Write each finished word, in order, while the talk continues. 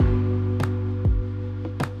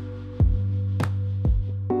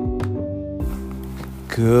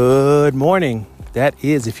Good morning. That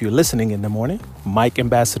is, if you're listening in the morning, Mike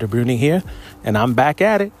Ambassador Bruni here, and I'm back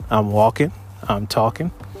at it. I'm walking, I'm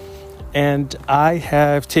talking, and I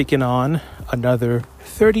have taken on another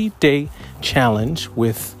 30-day challenge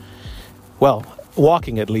with,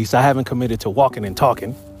 walking at least. I haven't committed to walking and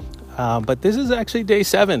talking, but this is actually day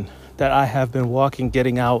 7 that I have been walking,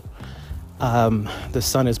 getting out. The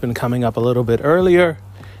sun has been coming up a little bit earlier,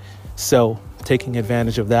 so taking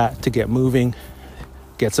advantage of that to get moving,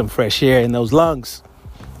 get some fresh air in those lungs.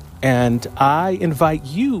 And I invite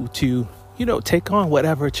you to, take on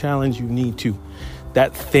whatever challenge you need to.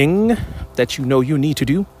 That thing that you know you need to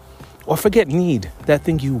do, or forget need, that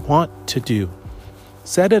thing you want to do.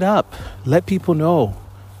 Set it up. Let people know.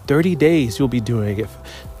 30 days you'll be doing it.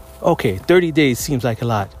 Okay, 30 days seems like a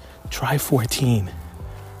lot. Try 14.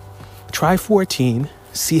 Try 14,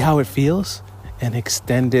 see how it feels, and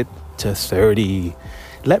extend it to 30.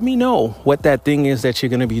 Let me know what that thing is that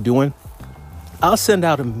you're going to be doing. I'll send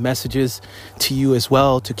out messages to you as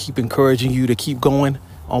well to keep encouraging you to keep going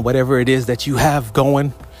on whatever it is that you have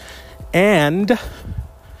going. And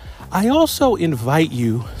I also invite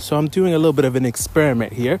you, so I'm doing a little bit of an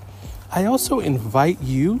experiment here. I also invite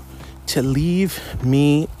you to leave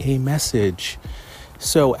me a message.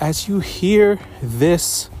 So as you hear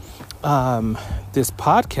this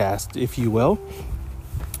podcast, if you will,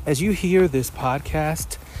 as you hear this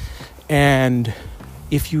podcast, and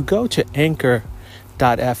if you go to anchor.fm/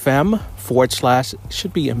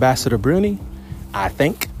 should be Ambassador Bruni, I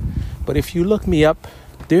think. But if you look me up,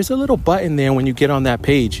 there's a little button there when you get on that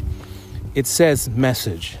page. It says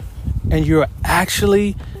message, and you're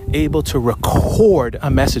actually able to record a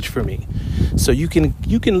message for me. So you can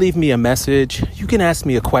leave me a message, you can ask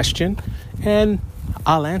me a question, and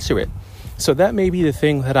I'll answer it. So that may be the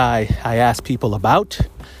thing that I ask people about,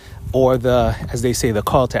 or as they say, the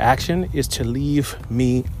call to action is to leave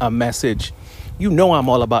me a message. I'm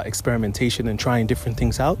all about experimentation and trying different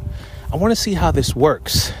things out. I want to see how this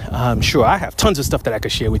works. Sure, I have tons of stuff that I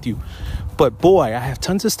could share with you, but boy, I have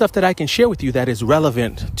tons of stuff that I can share with you that is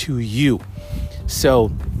relevant to you. So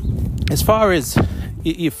as far as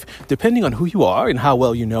if depending on who you are and how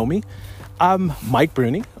well you know me, I'm Mike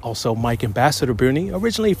Bruni, also Mike Ambassador Bruni,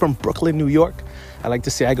 originally from Brooklyn, New York. I like to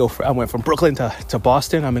say I went from Brooklyn to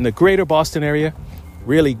Boston. I'm in the greater Boston area,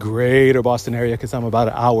 really greater Boston area, because I'm about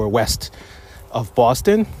an hour west of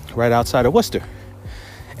Boston, right outside of Worcester.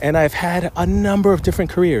 And I've had a number of different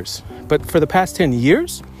careers, but for the past 10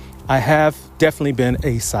 years, I have definitely been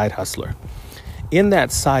a side hustler. In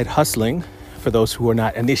that side hustling, for those who are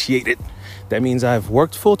not initiated, that means I've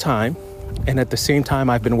worked full time, and at the same time,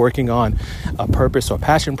 I've been working on a purpose or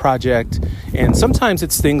passion project. And sometimes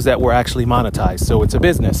it's things that were actually monetized. So it's a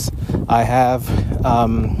business. I have,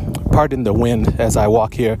 pardon the wind as I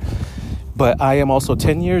walk here, but I am also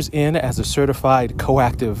 10 years in as a certified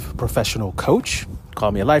coactive professional coach.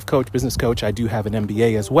 Call me a life coach, business coach. I do have an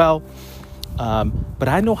MBA as well. But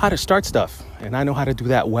I know how to start stuff, and I know how to do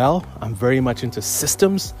that well. I'm very much into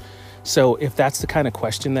systems. So if that's the kind of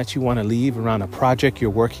question that you want to leave around a project you're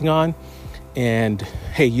working on, and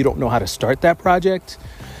hey, you don't know how to start that project,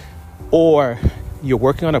 or you're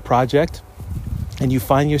working on a project and you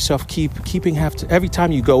find yourself every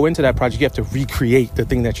time you go into that project, you have to recreate the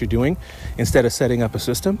thing that you're doing instead of setting up a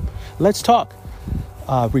system. Let's talk.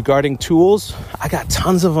 Regarding tools, I got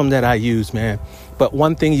tons of them that I use, man. But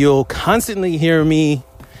one thing you'll constantly hear me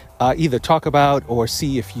either talk about or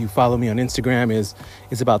see if you follow me on Instagram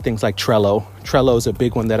is about things like Trello. Trello is a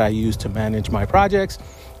big one that I use to manage my projects.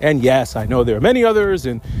 And yes, I know there are many others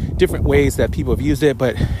and different ways that people have used it,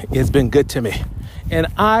 but it's been good to me. And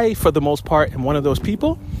I, for the most part, am one of those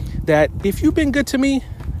people that if you've been good to me,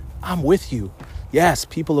 I'm with you. Yes,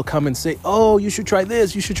 people will come and say, oh, you should try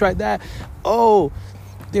this, you should try that. Oh,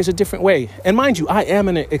 there's a different way. And mind you, I am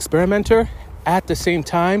an experimenter. At the same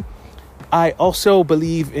time, I also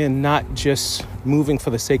believe in not just moving for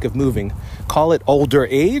the sake of moving. Call it older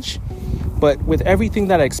age. But with everything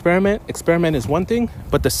that I experiment is one thing.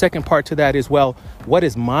 But the second part to that is, what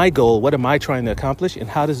is my goal? What am I trying to accomplish? And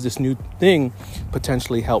how does this new thing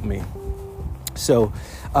potentially help me? So,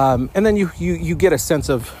 and then you get a sense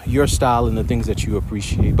of your style and the things that you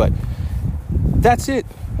appreciate. But that's it.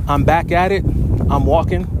 I'm back at it. I'm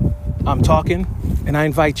walking. I'm talking. And I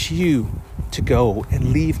invite you to go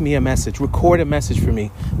and leave me a message, record a message for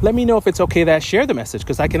me. Let me know if it's okay that I share the message,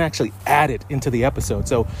 because I can actually add it into the episode.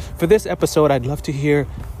 So for this episode, I'd love to hear,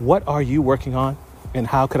 what are you working on and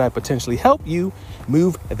how could I potentially help you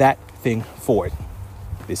move that thing forward?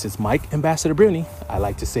 This is Mike Ambassador Bruni. I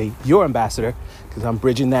like to say your ambassador, because I'm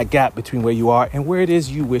bridging that gap between where you are and where it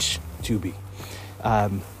is you wish to be.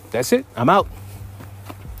 That's it. I'm out.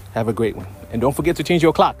 Have a great one. And don't forget to change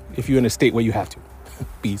your clock if you're in a state where you have to.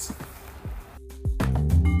 Peace.